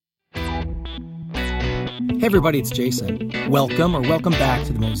Hey everybody, it's Jason. Welcome back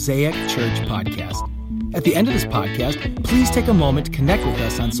to the Mosaic Church Podcast. At the end of this podcast, please take a moment to connect with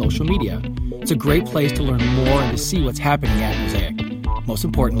us on social media. It's a great place to learn more and to see what's happening at Mosaic. Most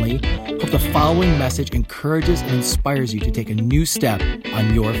importantly, hope the following message encourages and inspires you to take a new step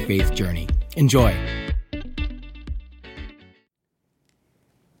on your faith journey. Enjoy.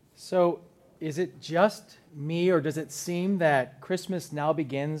 So, is it just me, or does it seem that Christmas now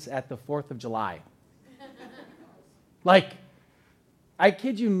begins at the 4th of July? I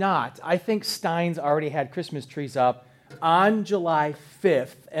kid you not, I think Stein's already had Christmas trees up on July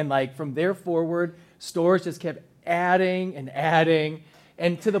 5th, and from there forward, stores just kept adding,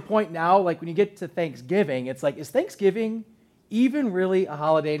 and to the point now, when you get to Thanksgiving, it's is Thanksgiving even really a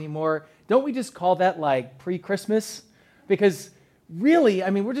holiday anymore? Don't we just call that pre-Christmas? Because really,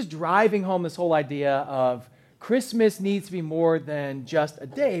 we're just driving home this whole idea of Christmas needs to be more than just a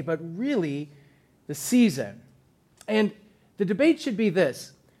day, but really the season. And the debate should be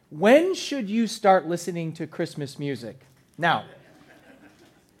this: when should you start listening to Christmas music? Now,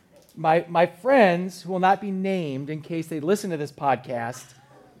 my friends, who will not be named in case they listen to this podcast,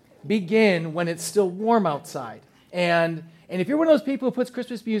 begin when it's still warm outside. And if you're one of those people who puts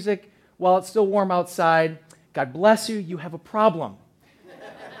Christmas music while it's still warm outside, God bless you, you have a problem.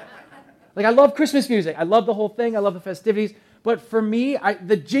 I love Christmas music. I love the whole thing. I love the festivities. But for me,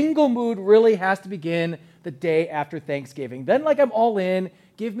 the jingle mood really has to begin the day after Thanksgiving. Then, I'm all in.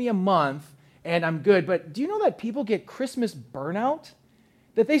 Give me a month, and I'm good. But do you know that people get Christmas burnout?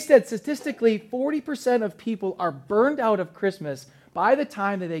 That they said statistically 40% of people are burned out of Christmas by the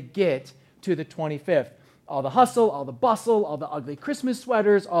time that they get to the 25th. All the hustle, all the bustle, all the ugly Christmas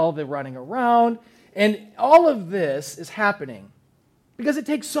sweaters, all the running around. And all of this is happening because it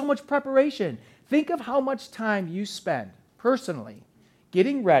takes so much preparation. Think of how much time you spend personally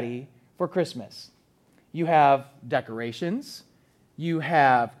getting ready for Christmas. You have decorations, you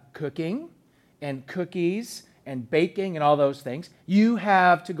have cooking and cookies and baking and all those things. You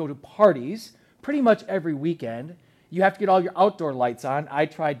have to go to parties pretty much every weekend. You have to get all your outdoor lights on. I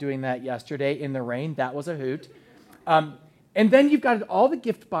tried doing that yesterday in the rain. That was a hoot. And then you've got all the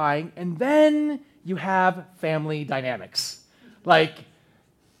gift buying, and then you have family dynamics.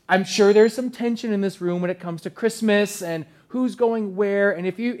 I'm sure there's some tension in this room when it comes to Christmas and who's going where. And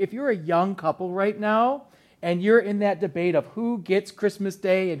if you're a young couple right now and you're in that debate of who gets Christmas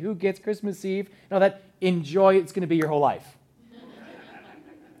Day and who gets Christmas Eve, enjoy, it's going to be your whole life.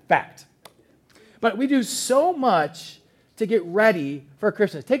 Fact. But we do so much to get ready for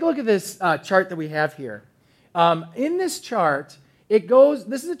Christmas. Take a look at this chart that we have here. In this chart,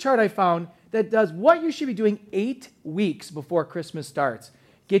 this is a chart I found that does what you should be doing 8 weeks before Christmas starts.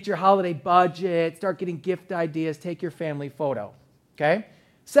 Get your holiday budget, start getting gift ideas, take your family photo, okay?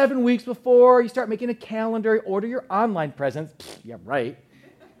 7 weeks before, you start making a calendar, order your online presents. Yeah, right.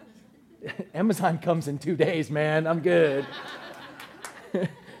 Amazon comes in 2 days, man. I'm good.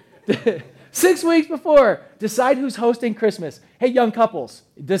 6 weeks before, decide who's hosting Christmas. Hey, young couples,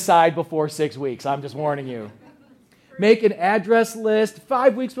 decide before 6 weeks. I'm just warning you. Make an address list.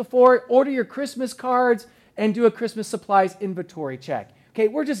 5 weeks before, order your Christmas cards and do a Christmas supplies inventory check. Okay,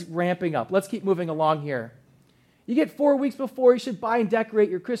 we're just ramping up. Let's keep moving along here. You get 4 weeks before, you should buy and decorate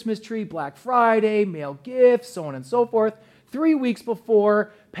your Christmas tree, Black Friday, mail gifts, so on and so forth. 3 weeks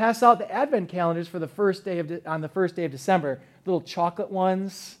before, pass out the Advent calendars for the on the first day of December. Little chocolate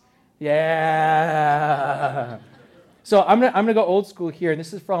ones. Yeah. So I'm gonna go old school here, and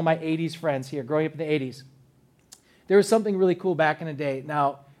this is for all my 80s friends here, growing up in the 80s. There was something really cool back in the day.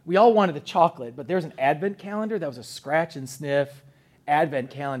 Now, we all wanted the chocolate, but there was an Advent calendar that was a scratch and sniff Advent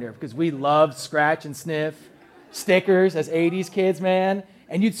calendar, because we loved scratch and sniff stickers as 80s kids, man.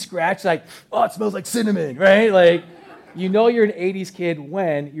 And you'd scratch it smells like cinnamon, right? You're an 80s kid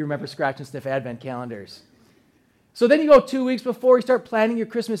when you remember scratch and sniff Advent calendars. So then you go 2 weeks before, you start planning your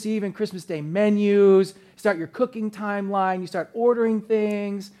Christmas Eve and Christmas Day menus, start your cooking timeline, you start ordering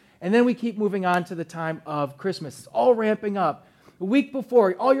things, and then we keep moving on to the time of Christmas. It's all ramping up. The week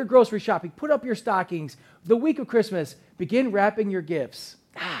before, all your grocery shopping, put up your stockings. The week of Christmas, begin wrapping your gifts.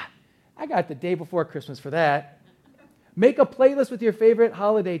 I got the day before Christmas for that. Make a playlist with your favorite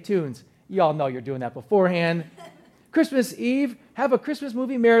holiday tunes. You all know you're doing that beforehand. Christmas Eve, have a Christmas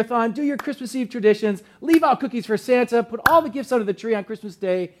movie marathon, do your Christmas Eve traditions, leave out cookies for Santa, put all the gifts under the tree on Christmas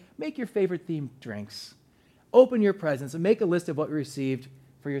Day, make your favorite themed drinks, open your presents, and make a list of what you received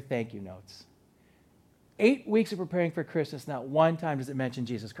for your thank you notes. 8 weeks of preparing for Christmas, not one time does it mention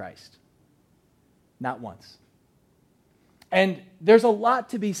Jesus Christ. Not once. And there's a lot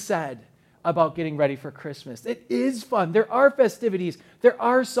to be said about getting ready for Christmas. It is fun. There are festivities. There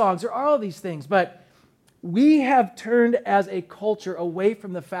are songs. There are all these things. But We have turned as a culture away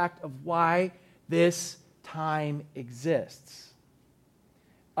from the fact of why this time exists.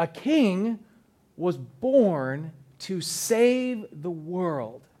 A king was born to save the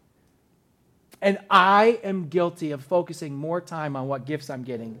world. And I am guilty of focusing more time on what gifts I'm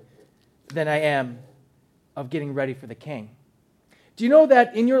getting than I am of getting ready for the king. Do you know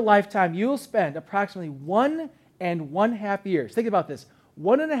that in your lifetime, you'll spend approximately 1.5 years, think about this,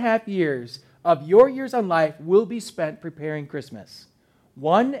 1.5 years of your years on life will be spent preparing Christmas.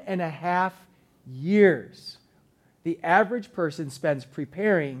 1.5 years. The average person spends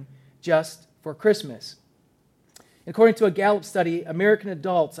preparing just for Christmas. According to a Gallup study, American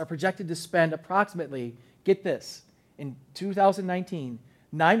adults are projected to spend approximately, get this, in 2019,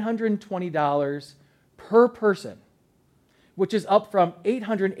 $920 per person, which is up from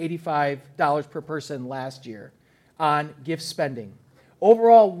 $885 per person last year on gift spending.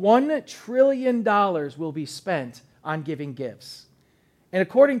 Overall, $1 trillion will be spent on giving gifts. And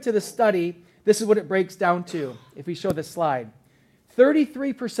according to the study, this is what it breaks down to. If we show this slide,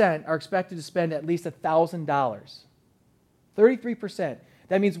 33% are expected to spend at least $1,000. 33%.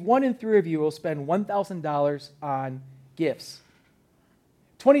 That means 1 in 3 of you will spend $1,000 on gifts.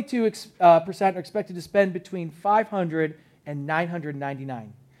 22% are expected to spend between $500 and $999.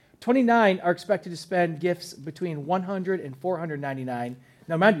 29 are expected to spend gifts between $100 and $499.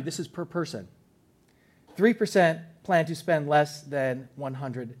 Now, mind you, this is per person. 3% plan to spend less than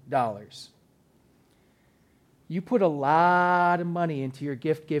 $100. You put a lot of money into your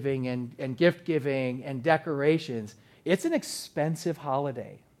gift giving and gift giving and decorations. It's an expensive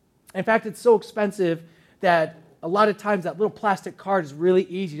holiday. In fact, it's so expensive that a lot of times that little plastic card is really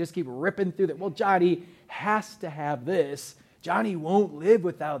easy. You just keep ripping through that. Well, Johnny has to have this. Johnny won't live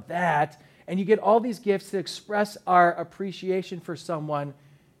without that. And you get all these gifts to express our appreciation for someone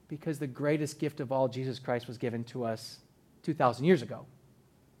because the greatest gift of all, Jesus Christ, was given to us 2,000 years ago.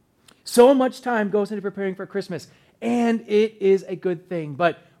 So much time goes into preparing for Christmas, and it is a good thing.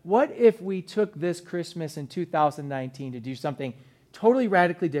 But what if we took this Christmas in 2019 to do something totally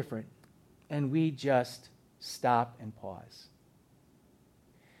radically different, and we just stop and pause?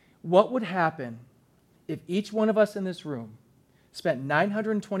 What would happen if each one of us in this room spent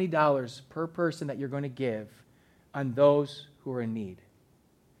 $920 per person that you're going to give on those who are in need?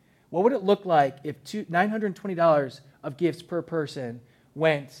 What would it look like if $920 of gifts per person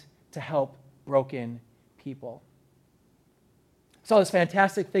went to help broken people? I saw this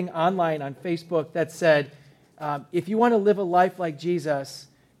fantastic thing online on Facebook that said, if you want to live a life like Jesus,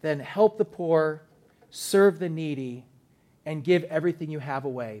 then help the poor, serve the needy, and give everything you have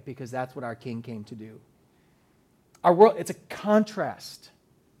away, because that's what our King came to do. Our world, it's a contrast.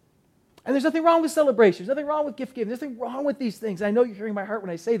 And there's nothing wrong with celebrations, nothing wrong with gift giving, there's nothing wrong with these things. I know you're hearing my heart when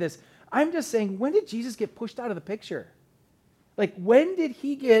I say this. I'm just saying, when did Jesus get pushed out of the picture? Like, when did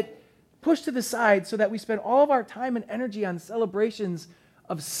he get pushed to the side so that we spend all of our time and energy on celebrations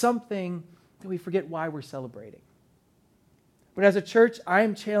of something that we forget why we're celebrating? But as a church, I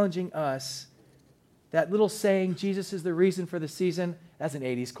am challenging us. That little saying, Jesus is the reason for the season, that's an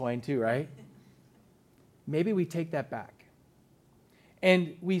 80s coin too, right? Maybe we take that back.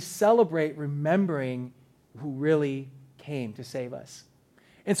 And we celebrate remembering who really came to save us.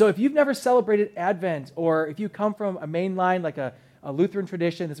 And so if you've never celebrated Advent, or if you come from a mainline like a Lutheran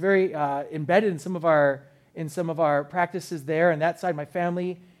tradition that's very embedded in some of our practices there, and that side, my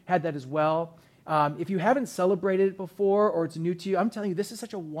family had that as well. If you haven't celebrated it before, or it's new to you, I'm telling you, this is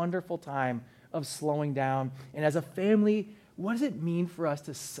such a wonderful time of slowing down. And as a family, what does it mean for us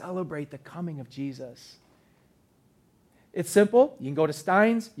to celebrate the coming of Jesus? It's simple. You can go to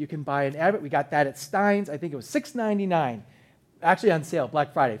Stein's. You can buy an Advent. We got that at Stein's. I think it was $6.99. Actually on sale,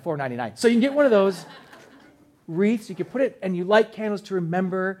 Black Friday, $4.99. So you can get one of those wreaths. You can put it, and you light candles to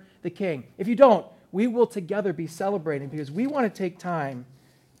remember the King. If you don't, we will together be celebrating, because we want to take time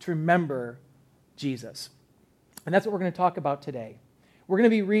to remember Jesus. And that's what we're going to talk about today. We're going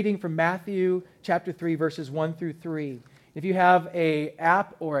to be reading from Matthew chapter 3, verses 1 through 3. If you have an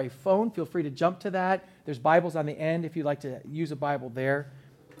app or a phone, feel free to jump to that. There's Bibles on the end if you'd like to use a Bible there.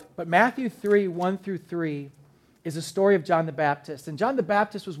 But Matthew 3, 1 through 3 is a story of John the Baptist. And John the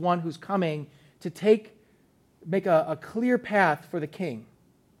Baptist was one who's coming to make a clear path for the King.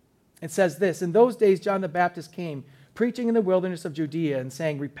 It says this: in those days John the Baptist came, preaching in the wilderness of Judea and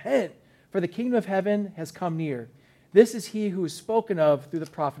saying, "Repent, for the kingdom of heaven has come near. This is he who is spoken of through the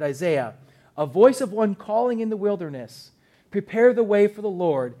prophet Isaiah, a voice of one calling in the wilderness, prepare the way for the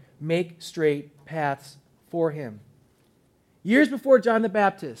Lord, make straight paths for him." Years before John the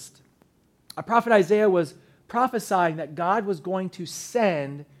Baptist, a prophet Isaiah was prophesying that God was going to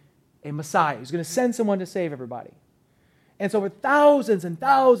send a Messiah. He was going to send someone to save everybody. And so for thousands and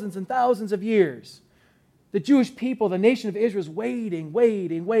thousands and thousands of years, the Jewish people, the nation of Israel, is waiting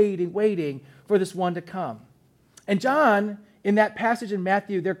for this one to come. And John, in that passage in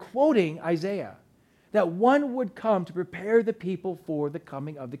Matthew, they're quoting Isaiah, that one would come to prepare the people for the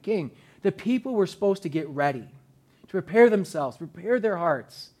coming of the king. The people were supposed to get ready, to prepare themselves, prepare their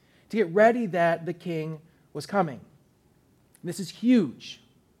hearts, to get ready that the king was coming. This is huge,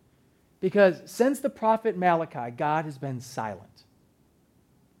 because since the prophet Malachi, God has been silent.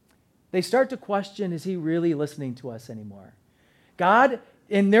 They start to question, is he really listening to us anymore? God,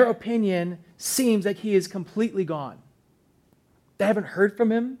 in their opinion, seems like he is completely gone. They haven't heard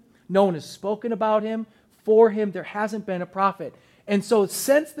from him. No one has spoken about him. For him, there hasn't been a prophet. And so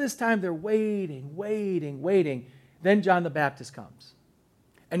since this time, they're waiting. Then John the Baptist comes.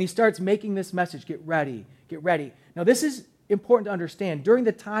 And he starts making this message, get ready. Now, this is important to understand. During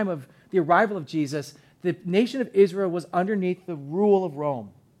the time of the arrival of Jesus, the nation of Israel was underneath the rule of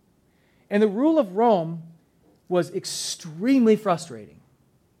Rome. And the rule of Rome was extremely frustrating.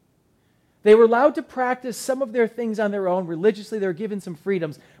 They were allowed to practice some of their things on their own. Religiously, they were given some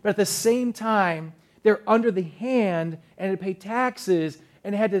freedoms. But at the same time, they're under the hand and had to pay taxes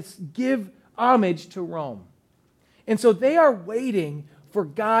and had to give homage to Rome. And so they are waiting for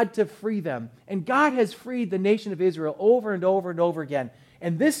God to free them. And God has freed the nation of Israel over and over again.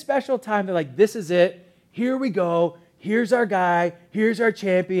 And this special time, they're like, this is it. Here we go. Here's our guy. Here's our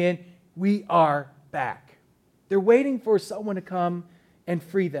champion. We are back. They're waiting for someone to come and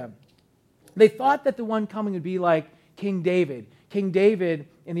free them. They thought that the one coming would be like King David. King David,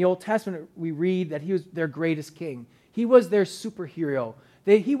 in the Old Testament, we read that he was their greatest king. He was their superhero.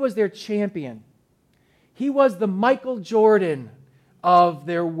 He was their champion. He was the Michael Jordan of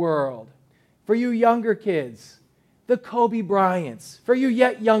their world. For you younger kids, the Kobe Bryants. For you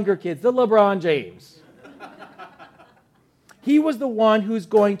yet younger kids, the LeBron James. He was the one who's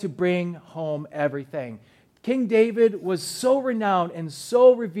going to bring home everything. King David was so renowned and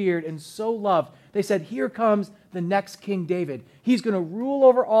so revered and so loved. They said, here comes the next King David. He's going to rule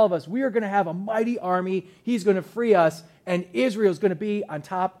over all of us. We are going to have a mighty army. He's going to free us, and Israel is going to be on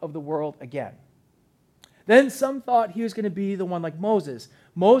top of the world again. Then some thought he was going to be the one like Moses.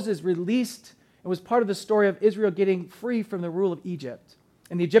 Moses released and was part of the story of Israel getting free from the rule of Egypt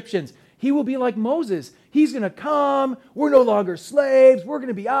and the Egyptians. He will be like Moses. He's going to come. We're no longer slaves. We're going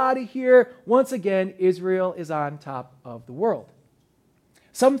to be out of here. Once again, Israel is on top of the world.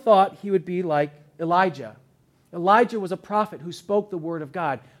 Some thought he would be like Elijah. Elijah was a prophet who spoke the word of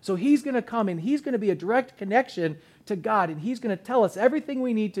God. So he's going to come and he's going to be a direct connection to God, and he's going to tell us everything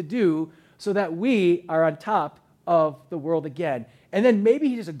we need to do so that we are on top of the world again. And then maybe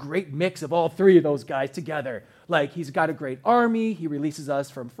he's just a great mix of all three of those guys together. Like he's got a great army. He releases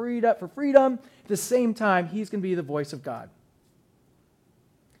us for freedom. At the same time, he's going to be the voice of God.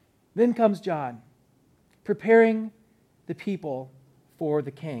 Then comes John, preparing the people for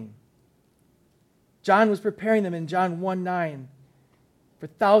the king. John was preparing them in John 1:9. For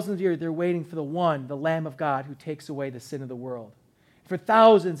thousands of years, they're waiting for the one, the Lamb of God, who takes away the sin of the world. For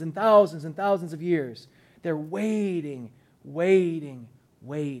thousands and thousands and thousands of years, they're waiting. They're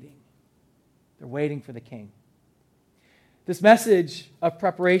waiting for the king. This message of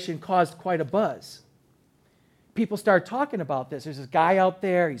preparation caused quite a buzz. People started talking about this. There's this guy out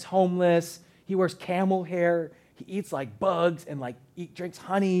there, he's homeless, he wears camel hair, he eats like bugs and drinks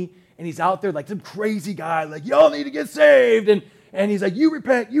honey, and he's out there like some crazy guy, like, y'all need to get saved. And he's like, you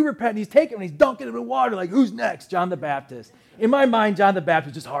repent. And he's taking him and he's dunking him in water, like, who's next? John the Baptist. In my mind, John the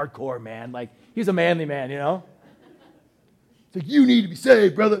Baptist was just hardcore, man. Like, he's a manly man, you know? It's like, you need to be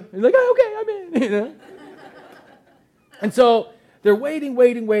saved, brother. And he's like, oh, okay, I'm in, you know? And so they're waiting.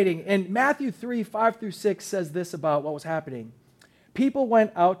 And Matthew 3:5-6 says this about what was happening. People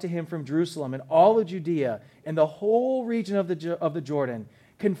went out to him from Jerusalem and all of Judea and the whole region of the Jordan,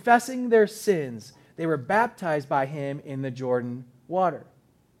 confessing their sins. They were baptized by him in the Jordan water.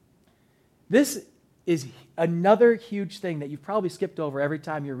 This is another huge thing that you've probably skipped over every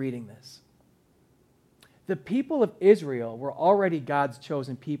time you're reading this. The people of Israel were already God's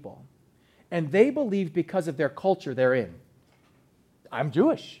chosen people, and they believed because of their culture they're in. I'm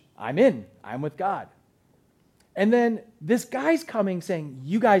Jewish. I'm in. I'm with God. And then this guy's coming saying,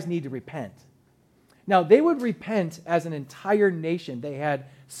 you guys need to repent. Now, they would repent as an entire nation. They had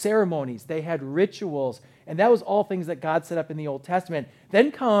ceremonies, they had rituals, and that was all things that God set up in the Old Testament.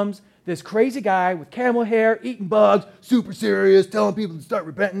 Then comes this crazy guy with camel hair, eating bugs, super serious, telling people to start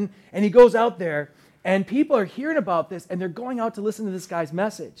repenting, and he goes out there, and people are hearing about this, and they're going out to listen to this guy's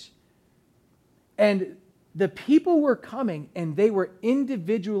message. And the people were coming and they were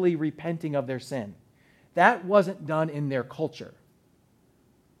individually repenting of their sin. That wasn't done in their culture.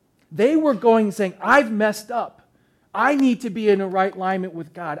 They were going and saying, I've messed up. I need to be in the right alignment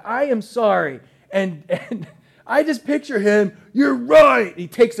with God. I am sorry. And I just picture him, you're right. He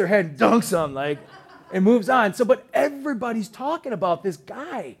takes their head and dunks them and moves on. But everybody's talking about this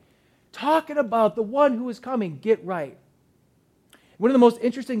guy, talking about the one who is coming, get right. One of the most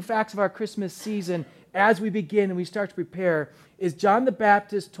interesting facts of our Christmas season as we begin and we start to prepare is John the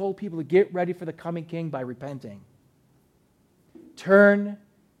Baptist told people to get ready for the coming king by repenting. Turn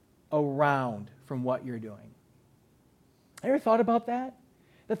around from what you're doing. Ever thought about that?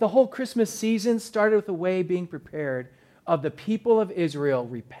 That the whole Christmas season started with a way being prepared of the people of Israel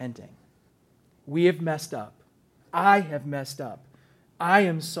repenting. We have messed up. I have messed up. I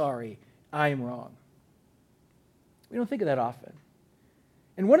am sorry. I am wrong. We don't think of that often.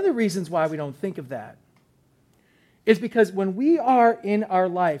 And one of the reasons why we don't think of that is because when we are in our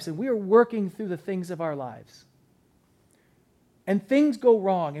lives and we are working through the things of our lives and things go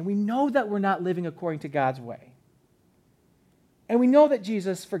wrong and we know that we're not living according to God's way and we know that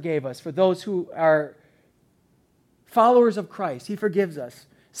Jesus forgave us for those who are followers of Christ, he forgives us.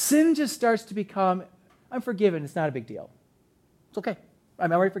 Sin just starts to become, I'm forgiven, it's not a big deal. It's okay,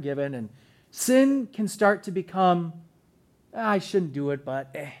 I'm already forgiven. And sin can start to become, I shouldn't do it,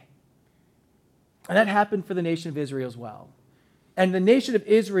 but And that happened for the nation of Israel as well. And the nation of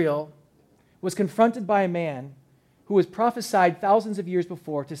Israel was confronted by a man who was prophesied thousands of years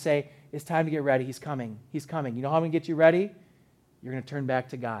before to say, it's time to get ready, he's coming, he's coming. You know how I'm going to get you ready? You're going to turn back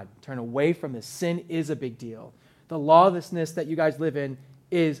to God. Turn away from this. Sin is a big deal. The lawlessness that you guys live in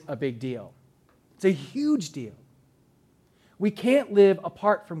is a big deal. It's a huge deal. We can't live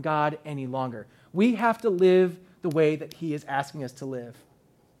apart from God any longer. We have to live the way that he is asking us to live.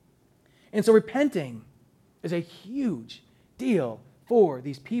 And so repenting is a huge deal for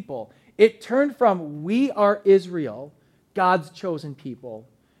these people. It turned from we are Israel, God's chosen people,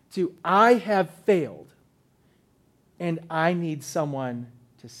 to I have failed and I need someone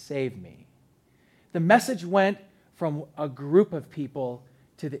to save me. The message went from a group of people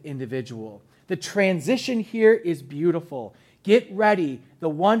to the individual. The transition here is beautiful. Get ready, the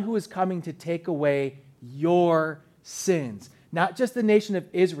one who is coming to take away your sins. Not just the nation of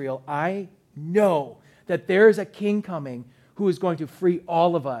Israel. I know that there is a king coming who is going to free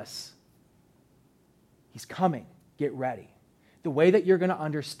all of us. He's coming. Get ready. The way that you're going to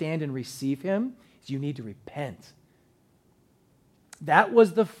understand and receive him is you need to repent. That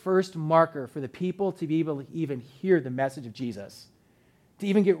was the first marker for the people to be able to even hear the message of Jesus, to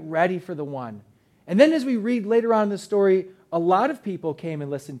even get ready for the one. And then as we read later on in the story, a lot of people came and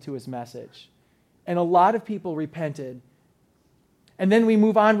listened to his message. And a lot of people repented. And then we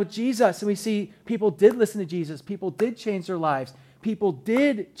move on with Jesus, and we see people did listen to Jesus. People did change their lives. People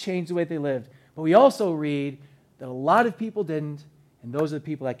did change the way they lived. But we also read that a lot of people didn't, and those are the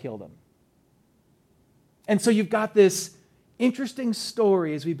people that killed him. And so you've got this interesting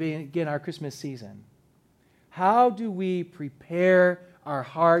story as we begin our Christmas season. How do we prepare our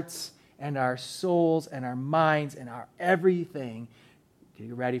hearts and our souls and our minds and our everything to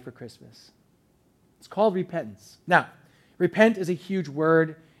get ready for Christmas? It's called repentance. Now, repent is a huge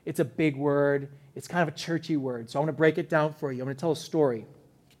word. It's a big word. It's kind of a churchy word. So I want to break it down for you. I'm going to tell a story.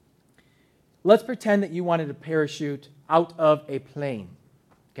 Let's pretend that you wanted to parachute out of a plane.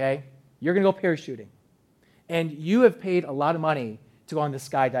 Okay? You're going to go parachuting. And you have paid a lot of money to go on this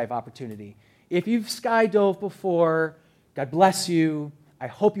skydive opportunity. If you've skydove before, God bless you. I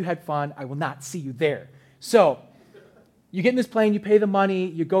hope you had fun. I will not see you there. So, you get in this plane, you pay the money,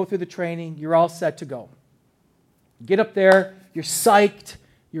 you go through the training, you're all set to go. You get up there, you're psyched,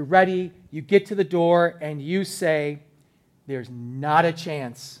 you're ready, you get to the door, and you say, there's not a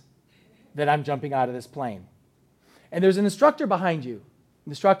chance that I'm jumping out of this plane. And there's an instructor behind you.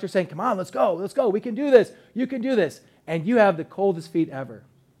 The instructor saying, come on, let's go, we can do this, you can do this. And you have the coldest feet ever.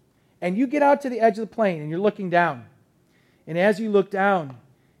 And you get out to the edge of the plane, and you're looking down. And as you look down,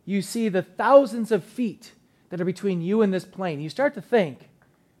 you see the thousands of feet that are between you and this plane. You start to think,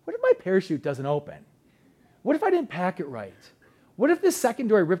 what if my parachute doesn't open? What if I didn't pack it right? What if this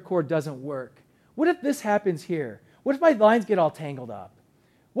secondary ripcord doesn't work? What if this happens here? What if my lines get all tangled up?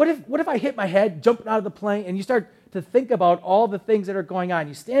 What if I hit my head jumping out of the plane? And you start to think about all the things that are going on.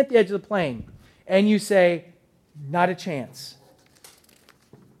 You stand at the edge of the plane and you say, not a chance.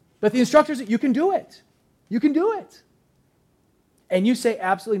 But the instructor says, you can do it. You can do it. And you say,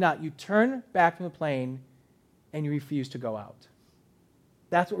 absolutely not. You turn back from the plane and you refuse to go out.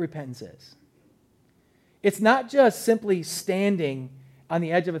 That's what repentance is. It's not just simply standing on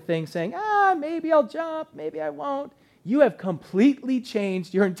the edge of a thing saying, maybe I'll jump, maybe I won't. You have completely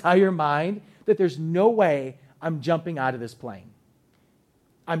changed your entire mind that there's no way I'm jumping out of this plane.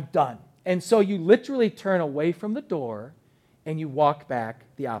 I'm done. And so you literally turn away from the door and you walk back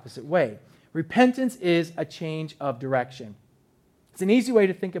the opposite way. Repentance is a change of direction. It's an easy way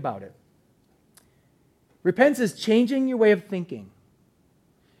to think about it. Repentance is changing your way of thinking,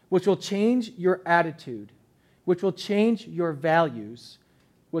 which will change your attitude, which will change your values,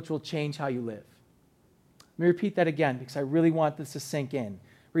 which will change how you live. Let me repeat that again because I really want this to sink in.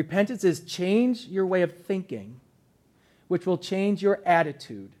 Repentance is change your way of thinking, which will change your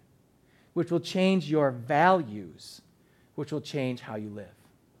attitude, which will change your values, which will change how you live.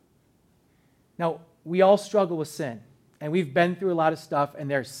 Now, we all struggle with sin, and we've been through a lot of stuff, and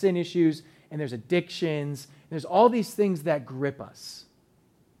there's sin issues, and there's addictions, and there's all these things that grip us.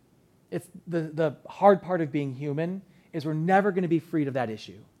 It's the hard part of being human is we're never going to be freed of that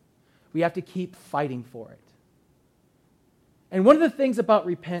issue. We have to keep fighting for it. And one of the things about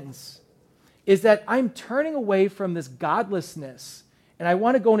repentance is that I'm turning away from this godlessness, and I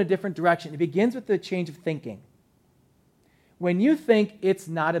want to go in a different direction. It begins with the change of thinking. When you think it's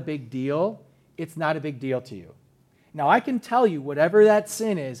not a big deal, it's not a big deal to you. Now, I can tell you whatever that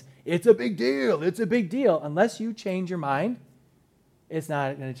sin is, it's a big deal, it's a big deal. Unless you change your mind, it's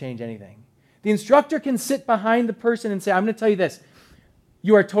not going to change anything. The instructor can sit behind the person and say, I'm going to tell you this.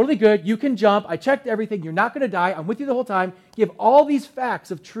 You are totally good. You can jump. I checked everything. You're not going to die. I'm with you the whole time. Give all these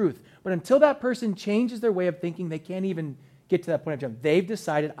facts of truth. But until that person changes their way of thinking, they can't even get to that point of jump. They've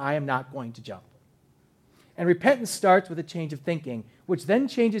decided, I am not going to jump. And repentance starts with a change of thinking, which then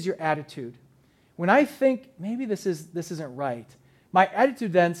changes your attitude. When I think, maybe this isn't right, my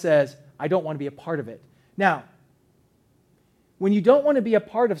attitude then says, I don't want to be a part of it. Now, when you don't want to be a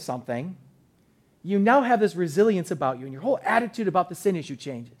part of something, you now have this resilience about you, and your whole attitude about the sin issue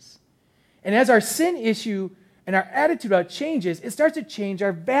changes. And as our sin issue and our attitude about it changes, it starts to change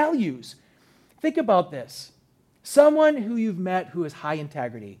our values. Think about this. Someone who you've met who is high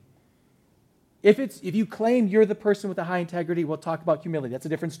integrity. If you claim you're the person with the high integrity, we'll talk about humility. That's a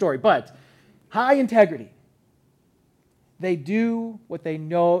different story. But high integrity. They do what they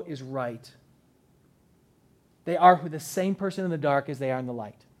know is right. They are the same person in the dark as they are in the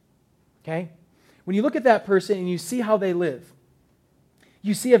light. Okay? When you look at that person and you see how they live,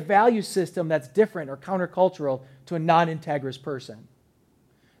 you see a value system that's different or countercultural to a non-integrous person.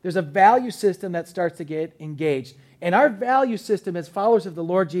 There's a value system that starts to get engaged. And our value system as followers of the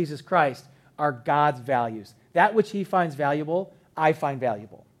Lord Jesus Christ are God's values. That which he finds valuable, I find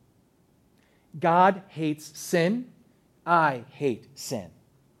valuable. God hates sin. I hate sin.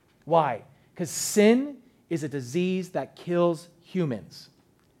 Why? Because sin is a disease that kills humans.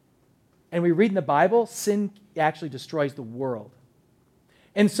 And we read in the Bible, sin actually destroys the world.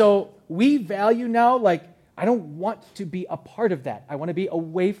 And so we value now, like, I don't want to be a part of that. I want to be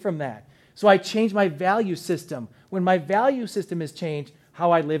away from that. So I change my value system. When my value system is changed,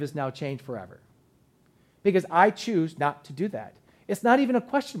 how I live is now changed forever. Because I choose not to do that. It's not even a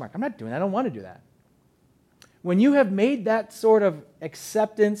question mark. I'm not doing that. I don't want to do that. When you have made that sort of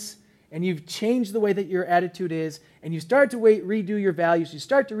acceptance and you've changed the way that your attitude is, and you start to redo your values, you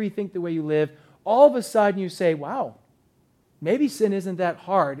start to rethink the way you live, all of a sudden you say, wow, maybe sin isn't that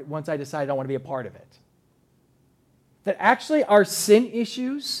hard once I decide I don't want to be a part of it. That actually our sin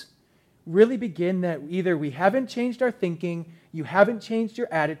issues really begin that either we haven't changed our thinking, you haven't changed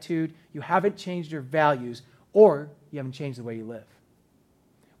your attitude, you haven't changed your values, or you haven't changed the way you live.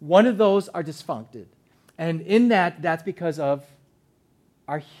 One of those are dysfuncted. And in that's because of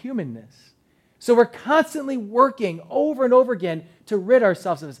our humanness. So we're constantly working over and over again to rid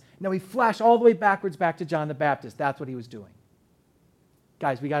ourselves of this. Now we flash all the way backwards back to John the Baptist. That's what he was doing.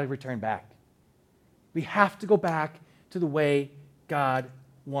 Guys, we got to return back. We have to go back to the way God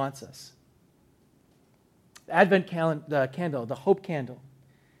wants us. The Advent candle, the hope candle.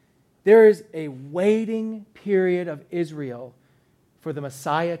 There is a waiting period of Israel for the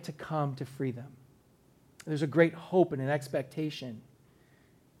Messiah to come to free them. There's a great hope and an expectation.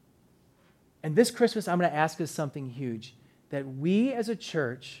 And this Christmas, I'm going to ask us something huge, that we as a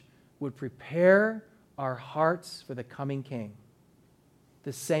church would prepare our hearts for the coming King,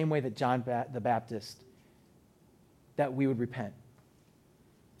 the same way that John the Baptist, that we would repent.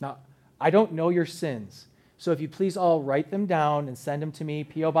 Now, I don't know your sins, so if you please all write them down and send them to me,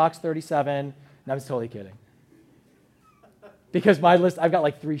 P.O. Box 37. No, I'm just totally kidding. Because my list, I've got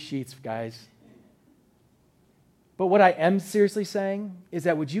like 3 sheets, guys. But what I am seriously saying is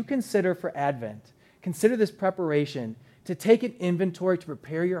that would you consider for Advent, consider this preparation to take an inventory to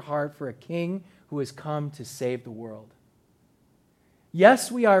prepare your heart for a King who has come to save the world.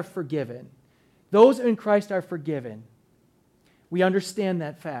 Yes, we are forgiven. Those in Christ are forgiven. We understand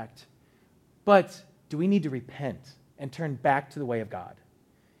that fact. But do we need to repent and turn back to the way of God?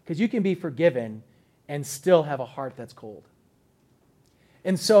 Because you can be forgiven and still have a heart that's cold.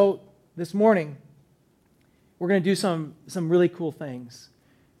 And so this morning, we're going to do some really cool things.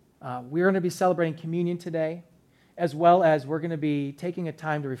 We're going to be celebrating communion today, as well as we're going to be taking a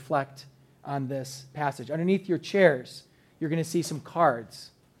time to reflect on this passage. Underneath your chairs, you're going to see some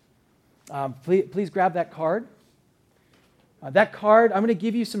cards. Please grab that card. I'm going to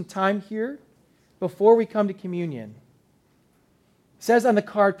give you some time here before we come to communion. It says on the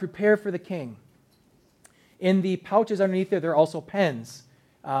card, prepare for the King. In the pouches underneath there are also pens,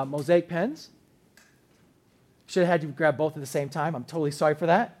 Mosaic pens. Should have had you grab both at the same time. I'm totally sorry for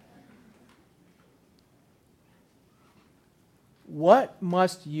that. What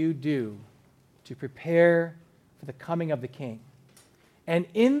must you do to prepare for the coming of the King? And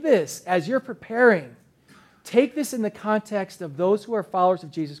in this, as you're preparing, take this in the context of those who are followers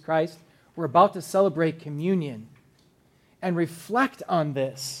of Jesus Christ. We're about to celebrate communion. And reflect on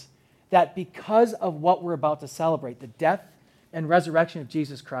this, that because of what we're about to celebrate, the death and resurrection of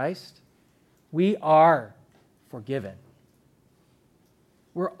Jesus Christ, we are forgiven.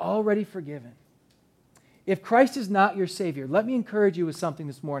 We're already forgiven. If Christ is not your Savior, let me encourage you with something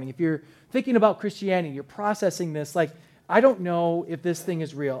this morning. If you're thinking about Christianity, you're processing this, like, I don't know if this thing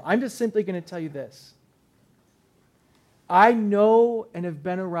is real. I'm just simply going to tell you this. I know and have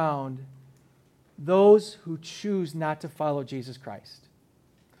been around those who choose not to follow Jesus Christ.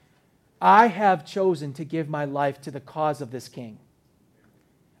 I have chosen to give my life to the cause of this King.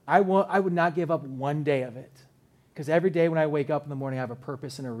 I would not give up one day of it, because every day when I wake up in the morning, I have a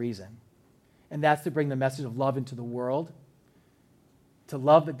purpose and a reason. And that's to bring the message of love into the world, to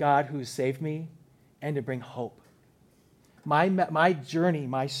love the God who has saved me, and to bring hope. My journey,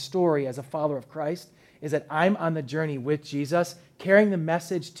 my story as a follower of Christ is that I'm on the journey with Jesus, carrying the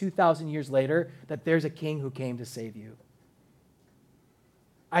message 2,000 years later that there's a King who came to save you.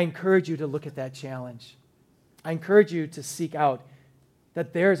 I encourage you to look at that challenge. I encourage you to seek out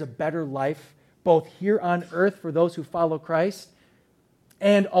that there is a better life, both here on earth for those who follow Christ,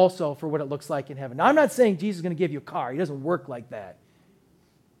 and also for what it looks like in heaven. Now, I'm not saying Jesus is going to give you a car. He doesn't work like that.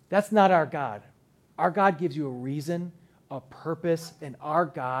 That's not our God. Our God gives you a reason, a purpose, and our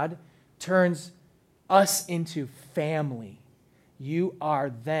God turns us into family. You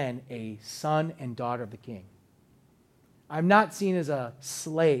are then a son and daughter of the King. I'm not seen as a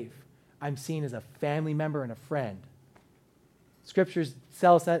slave. I'm seen as a family member and a friend. Scriptures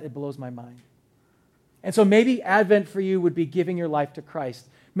tell us that. It blows my mind. And so maybe Advent for you would be giving your life to Christ.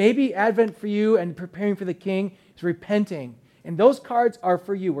 Maybe Advent for you and preparing for the King is repenting. And those cards are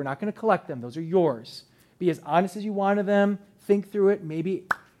for you. We're not going to collect them. Those are yours. Be as honest as you want of them. Think through it. Maybe you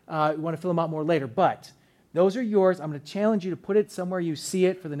want to fill them out more later. But those are yours. I'm going to challenge you to put it somewhere you see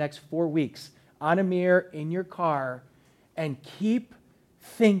it for the next 4 weeks. On a mirror, in your car. And keep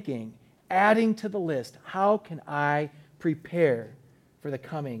thinking, adding to the list, how can I prepare for the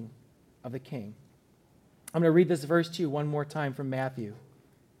coming of the King? I'm going to read this verse to you one more time from Matthew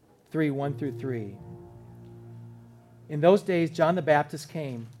 3, 1 through 3. In those days, John the Baptist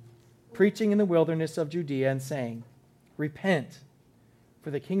came, preaching in the wilderness of Judea and saying, repent,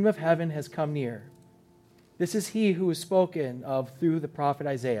 for the kingdom of heaven has come near. This is he who was spoken of through the prophet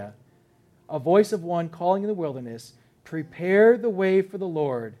Isaiah, a voice of one calling in the wilderness, prepare the way for the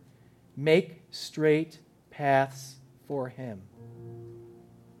Lord, make straight paths for him.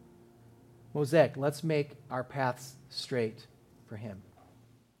 Mosaic, let's make our paths straight for him.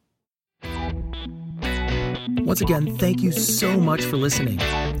 Once again, thank you so much for listening.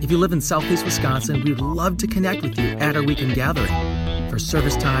 If you live in Southeast Wisconsin, we would love to connect with you at our weekend gathering. For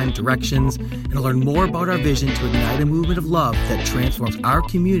service time, directions, and to learn more about our vision to ignite a movement of love that transforms our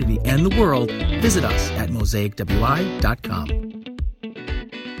community and the world, visit us at mosaicwi.com.